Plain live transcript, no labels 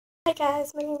Hi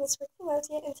guys, my name is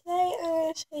Brooklynlovesya, and today I'm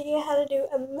going to show you how to do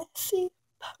a messy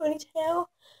ponytail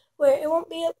where it won't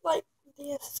be up like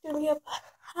this, it's going to be up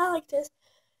high like this.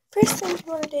 First thing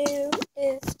you want to do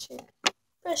is to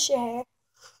brush your hair.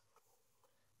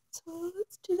 So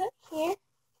let's do that here.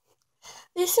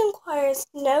 This requires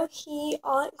no heat,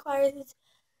 all it requires is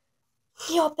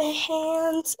your bare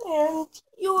hands and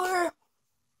your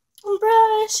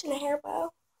brush and a hair bow.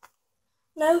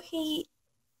 No heat,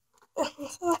 something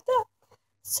like that.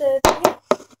 So there you go.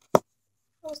 That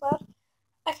was loud.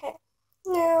 Okay,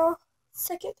 now,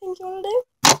 second thing you want to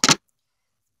do,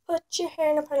 put your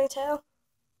hair in a ponytail.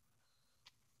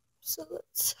 So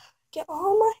let's get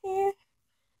all my hair,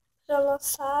 put it on the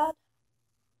side.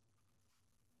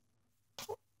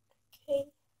 Okay,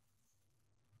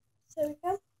 so there we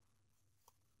go.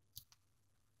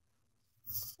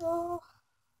 So,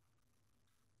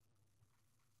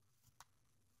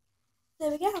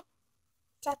 there we go.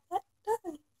 Got that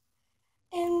done.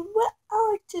 And what I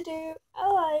like to do, I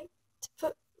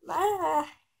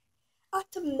like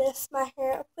to mess my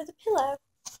hair up with a pillow.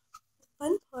 The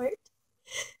fun part.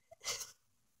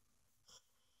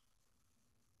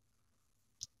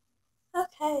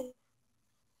 Okay.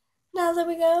 Now there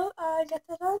we go, I got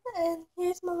that on, and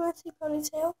here's my messy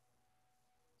ponytail.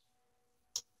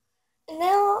 And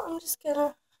now I'm just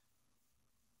gonna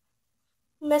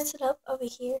mess it up over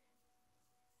here.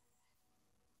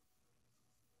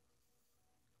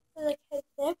 Okay,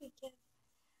 there we go.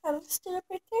 I'm just stood up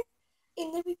right there.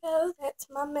 And there we go, that's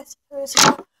my messy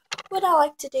ponytail. What I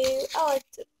like to do, I like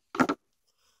to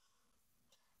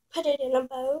put it in a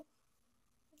bow.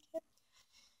 Okay.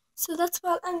 So that's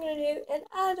what I'm going to do, and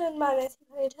I done my messy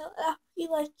ponytail. I hope you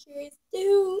like yours.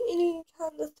 Do any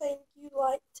kind of thing you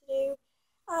like to do.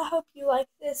 I hope you like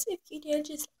this. If you did,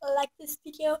 just like this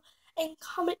video and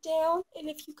comment down. And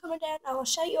if you comment down, I will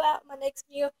shout you out in my next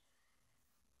video.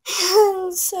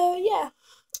 So yeah,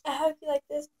 I hope you like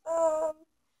this. I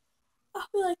hope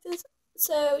you like this.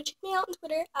 So check me out on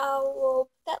Twitter. I will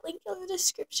put that link in the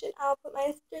description. I'll put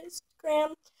my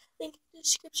Instagram link in the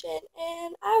description,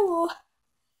 and I will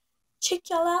check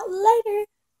y'all out later.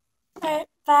 Alright,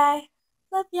 bye.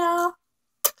 Love y'all.